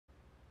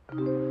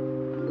Live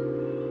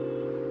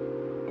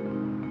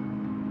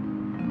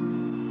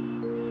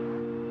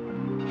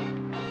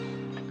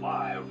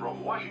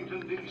from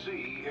Washington,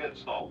 D.C.,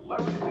 it's the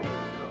Larry King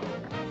Show.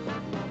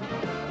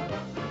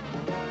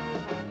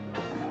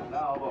 And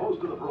now, the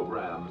host of the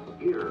program,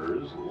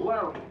 here's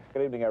Larry.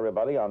 Good evening,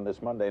 everybody. On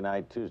this Monday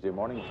night, Tuesday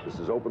morning, this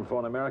is Open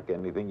Phone America.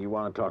 Anything you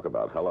want to talk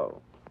about,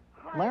 hello.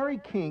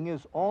 Larry King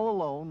is all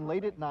alone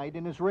late at night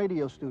in his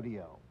radio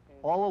studio.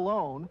 All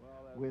alone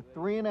with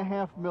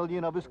 3.5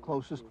 million of his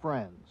closest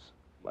friends.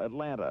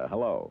 Atlanta,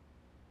 hello.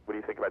 What do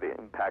you think about the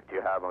impact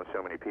you have on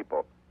so many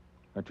people?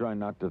 I try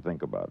not to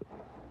think about it.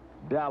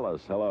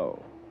 Dallas,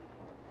 hello.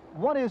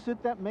 What is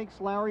it that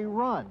makes Larry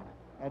run?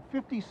 At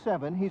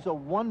 57, he's a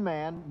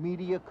one-man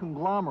media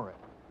conglomerate.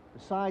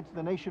 Besides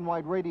the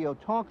nationwide radio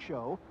talk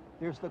show,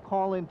 there's the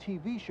call-in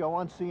TV show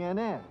on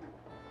CNN.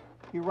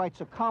 He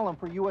writes a column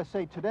for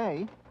USA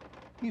Today.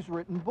 He's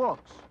written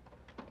books.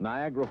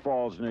 Niagara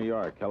Falls, New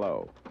York,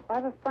 hello. I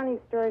have a funny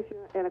story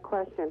and a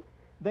question.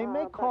 They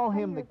may call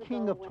him the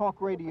king of talk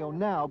radio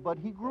now, but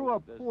he grew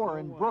up poor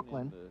in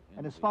Brooklyn,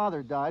 and his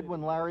father died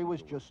when Larry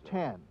was just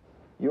 10.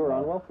 You were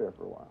on welfare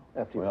for a while.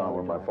 After you Well,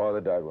 when my father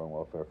died, we were on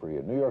welfare for a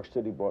year. New York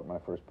City bought my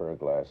first pair of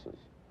glasses.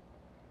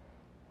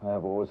 I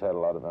have always had a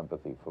lot of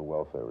empathy for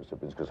welfare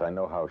recipients because I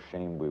know how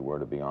ashamed we were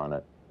to be on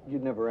it.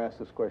 You'd never asked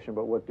this question,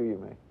 but what do you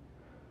make?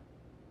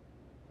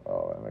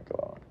 Oh, I make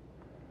a lot.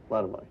 A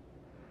lot of money.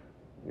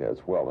 Yeah,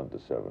 it's well into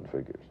 7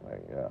 figures.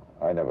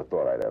 I never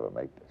thought I'd ever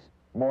make this.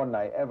 More than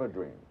I ever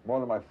dreamed. More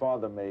than my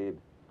father made.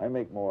 I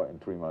make more in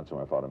 3 months than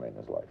my father made in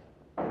his life.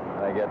 And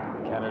I get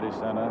Kennedy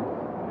Center,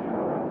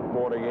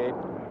 Watergate.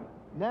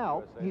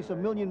 Now, he's a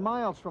million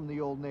miles from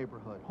the old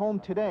neighborhood. Home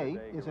today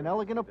is an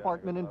elegant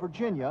apartment in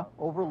Virginia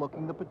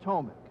overlooking the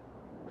Potomac.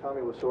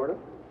 Tommy Lasorda?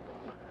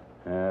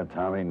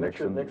 Tommy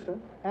Nixon. Richard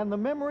Nixon? And the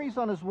memories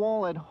on his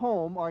wall at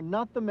home are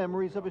not the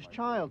memories of his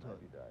childhood.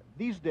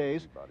 These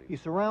days, he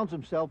surrounds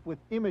himself with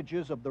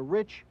images of the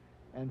rich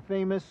and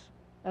famous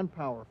and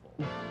powerful.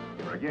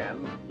 Here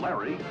again,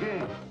 Larry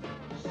King.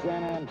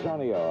 San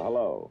Antonio,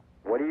 hello.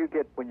 What do you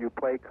get when you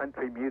play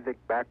country music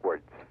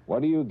backwards?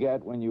 What do you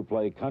get when you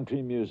play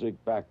country music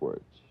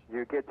backwards?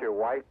 You get your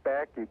wife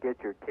back, you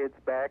get your kids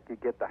back, you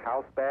get the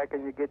house back,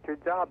 and you get your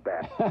job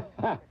back.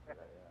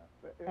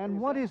 And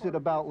what is it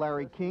about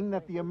Larry King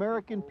that the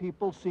American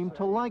people seem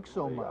to like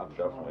so much? I'm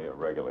definitely a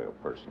regular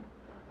person.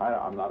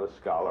 I'm not a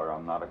scholar.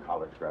 I'm not a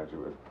college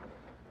graduate.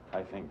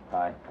 I think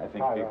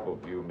people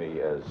view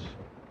me as...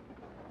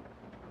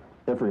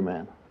 Every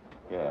man.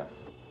 Yeah.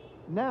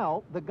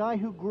 Now, the guy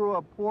who grew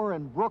up poor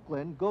in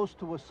Brooklyn goes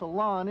to a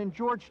salon in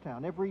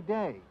Georgetown every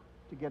day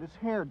to get his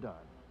hair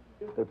done.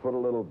 They put a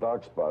little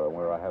dark spot on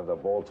where I have the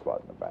bald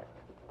spot in the back.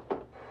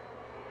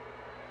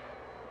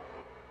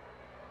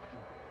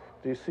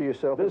 Do you see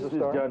yourself This as a is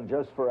star? done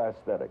just for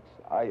aesthetics.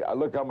 I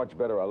look how much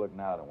better I look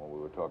now than when we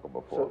were talking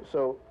before.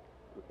 So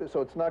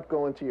it's not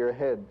going to your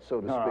head,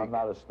 so to No, speak. I'm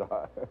not a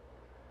star.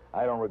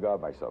 I don't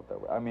regard myself that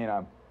way. I mean,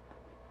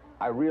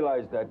 I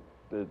realize that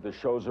the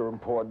shows are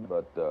important,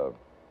 but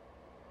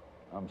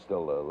I'm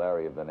still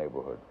Larry of the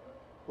neighborhood.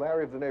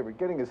 Larry of the neighborhood,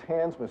 getting his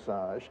hands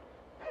massaged.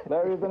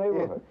 Larry of the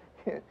neighborhood.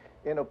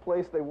 In a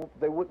place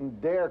they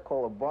wouldn't dare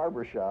call a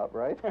barber shop,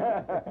 right?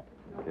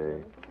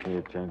 Okay, can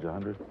you change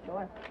 100?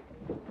 Sure.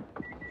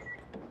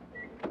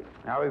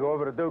 Now we go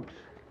over to Duke's.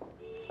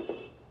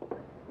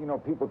 You know,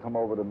 people come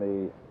over to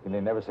me, and they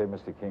never say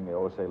Mr. King, they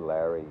always say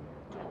Larry.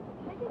 Can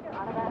I get your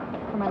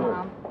autograph for my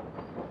mom?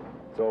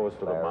 It's always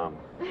for Larry. the mom.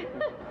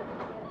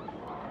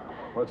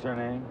 What's her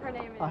name? Her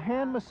name is... A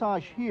hand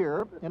massage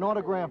here, an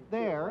autograph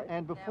there,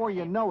 and before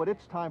you know it,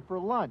 it's time for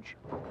lunch.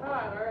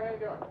 Hi, Larry, how you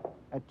doing?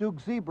 At Duke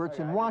Zebert's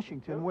in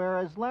Washington, where,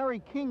 as Larry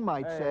King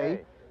might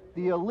say,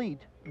 the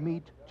elite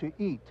meet to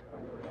eat.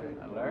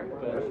 Larry,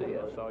 glad to see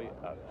you. I saw you.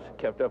 I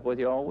kept up with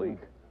you all week.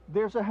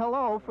 There's a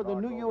hello for the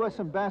new U.S.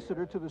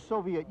 ambassador to the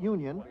Soviet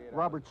Union,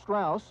 Robert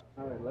Strauss.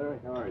 Hi, Larry,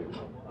 how are you?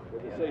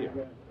 Good to see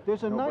you.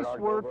 There's a nice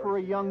word for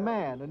a young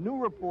man, a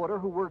new reporter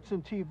who works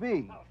in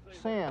TV,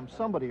 Sam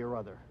somebody or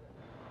other.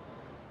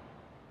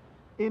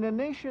 In a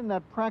nation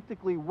that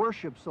practically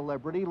worships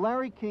celebrity,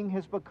 Larry King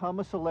has become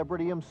a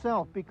celebrity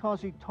himself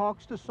because he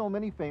talks to so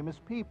many famous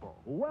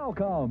people.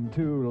 Welcome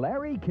to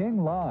Larry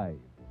King Live.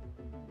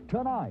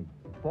 Tonight,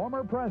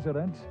 former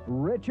President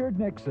Richard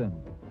Nixon,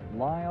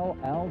 Lyle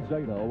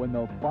Alzado in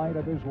the fight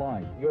of his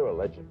life. You're a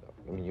legend, though.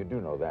 I mean, you do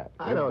know that.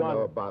 I don't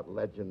know about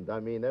legend. I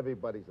mean,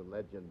 everybody's a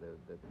legend.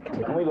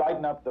 Can we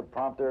lighten up the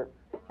prompter?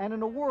 And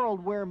in a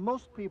world where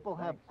most people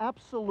have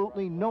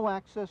absolutely no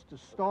access to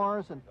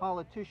stars and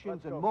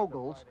politicians and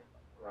moguls,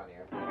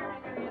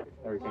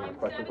 Everything, a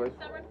question, please?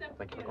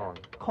 Thank you for calling.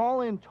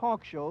 call-in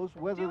talk shows,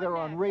 whether they're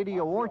on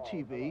radio or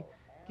TV,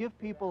 give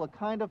people a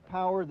kind of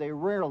power they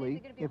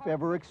rarely, if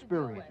ever,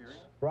 experience.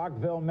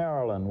 Rockville,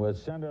 Maryland, with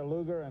Senator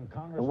Lugar and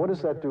Congressman... And what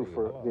does that do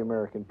for the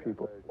American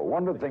people? Well,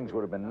 one of the things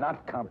would have been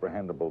not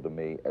comprehensible to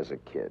me as a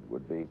kid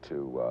would be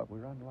to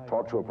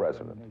talk to a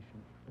president,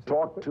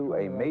 talk to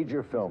a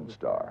major film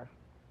star.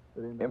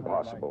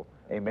 Impossible.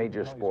 a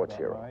major sports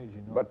hero.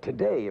 But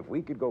today, if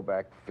we could go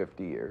back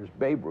 50 years,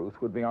 Babe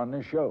Ruth would be on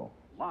this show.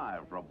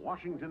 Live from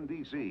Washington,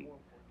 D.C.,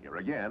 here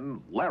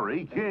again,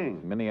 Larry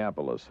King.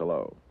 Minneapolis,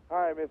 hello.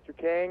 Hi, Mr.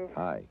 King.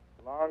 Hi.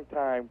 Long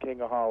time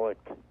Kingaholic.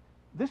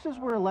 This is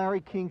where Larry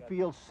King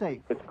feels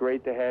safe, It's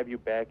great to have you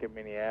back in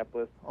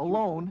Minneapolis.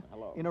 alone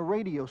in a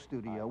radio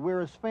studio where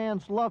his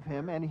fans love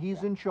him and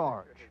he's in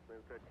charge.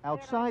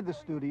 Outside the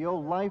studio,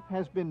 life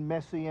has been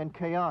messy and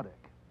chaotic.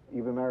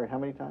 You've been married how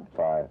many times?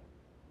 5.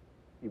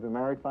 You've been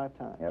married 5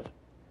 times. Yep.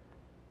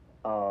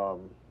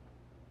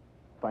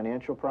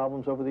 Financial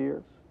problems over the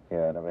years?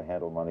 Yeah, I never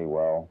handled money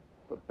well.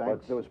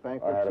 But there was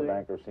bankruptcy? I had a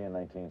bankruptcy in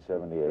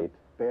 1978.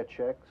 Bad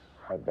checks?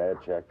 Had bad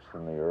checks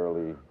in the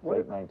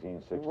late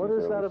 1960s. What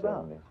is that early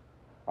about? 70s.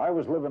 I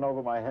was living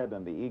over my head,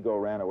 and the ego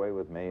ran away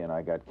with me, and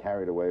I got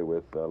carried away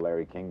with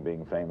Larry King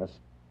being famous.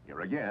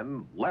 Here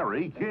again,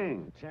 Larry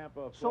King.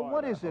 So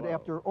what is it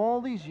after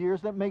all these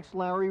years that makes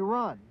Larry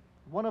run?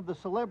 One of the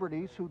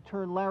celebrities who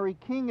turned Larry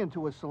King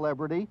into a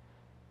celebrity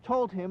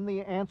told him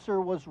the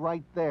answer was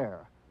right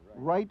there,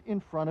 right in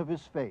front of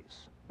his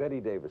face. Betty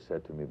Davis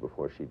said to me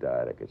before she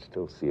died, I could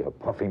still see her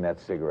puffing that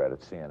cigarette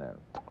at CNN.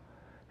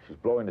 She's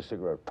blowing the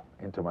cigarette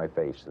into my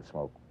face, the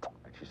smoke.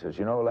 And she says,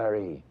 you know,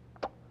 Larry,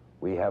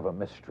 we have a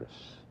mistress.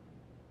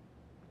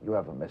 You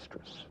have a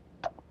mistress.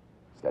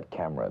 It's that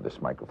camera,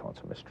 this microphone's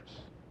a mistress.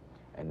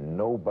 And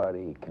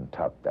nobody can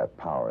top that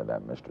power of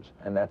that mistress.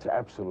 And that's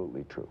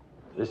absolutely true.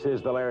 This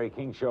is the Larry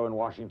King Show in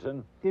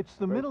Washington. It's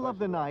the middle of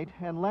the night,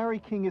 and Larry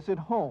King is at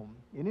home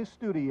in his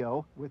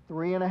studio with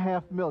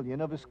 3.5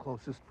 million of his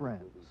closest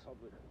friends.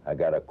 I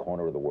got a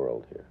corner of the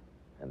world here.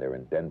 And they're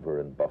in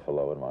Denver and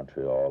Buffalo and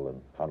Montreal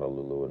and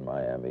Honolulu and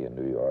Miami and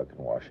New York and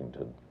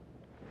Washington.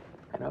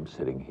 And I'm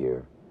sitting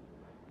here,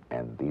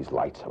 and these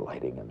lights are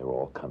lighting, and they're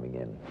all coming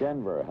in.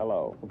 Denver,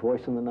 hello. A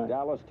voice in the night.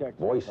 Dallas, Texas.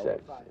 Voice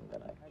sets in the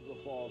night.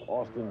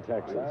 Austin,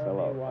 Texas,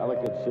 hello.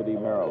 Ellicott City,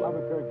 Maryland.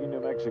 Albuquerque, New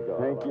Mexico.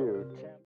 Thank you.